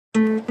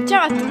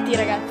Ciao a tutti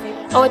ragazzi!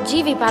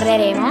 Oggi vi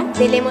parleremo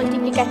delle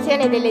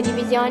moltiplicazioni e delle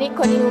divisioni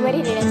con i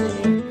numeri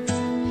relativi.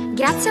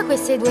 Grazie a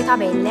queste due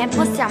tabelle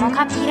possiamo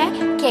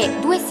capire che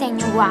due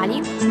segni uguali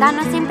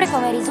danno sempre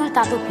come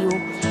risultato più,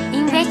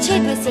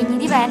 invece due segni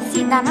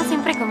diversi danno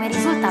sempre come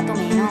risultato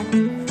meno.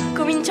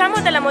 Cominciamo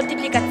dalla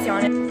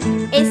moltiplicazione.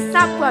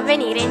 Essa può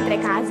avvenire in 3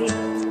 casi.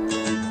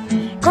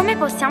 Come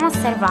possiamo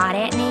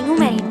osservare, nei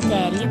numeri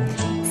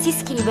interi si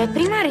scrive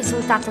prima il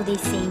risultato dei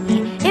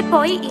segni e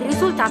poi il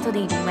risultato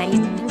dei numeri.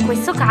 In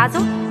questo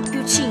caso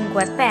più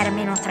 5 per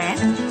meno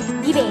 3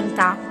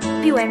 diventa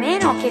più e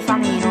meno che fa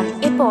meno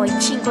e poi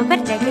 5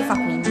 per 3 che fa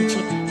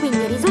 15, quindi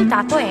il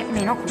risultato è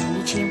meno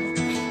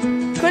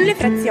 15. Con le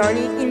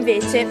frazioni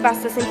invece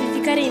basta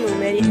semplificare i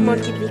numeri,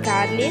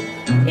 moltiplicarli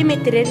e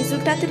mettere il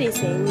risultato dei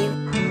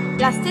segni.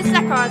 La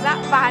stessa cosa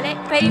vale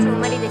per i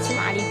numeri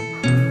decimali.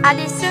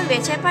 Adesso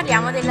invece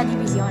parliamo della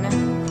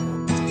divisione.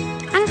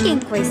 Anche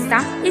in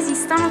questa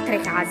esistono 3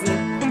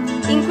 casi.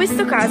 In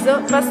questo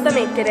caso basta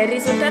mettere il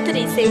risultato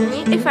dei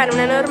segni e fare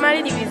una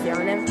normale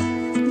divisione.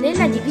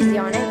 Nella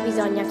divisione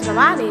bisogna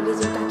trovare il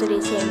risultato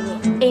dei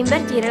segni e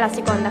invertire la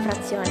seconda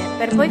frazione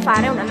per poi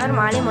fare una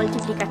normale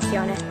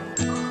moltiplicazione.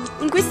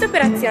 In questa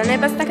operazione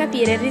basta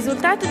capire il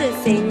risultato del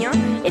segno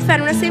e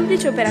fare una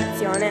semplice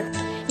operazione.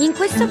 In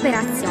questa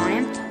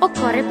operazione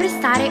occorre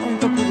prestare un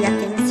po' più di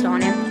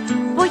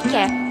attenzione,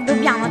 poiché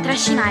dobbiamo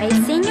trascinare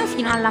il segno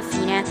fino alla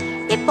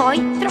fine e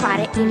poi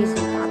trovare il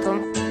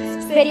risultato.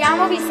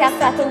 Speriamo vi sia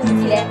stato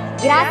utile.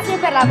 Grazie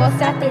per la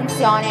vostra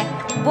attenzione.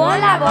 Buon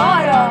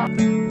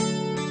lavoro!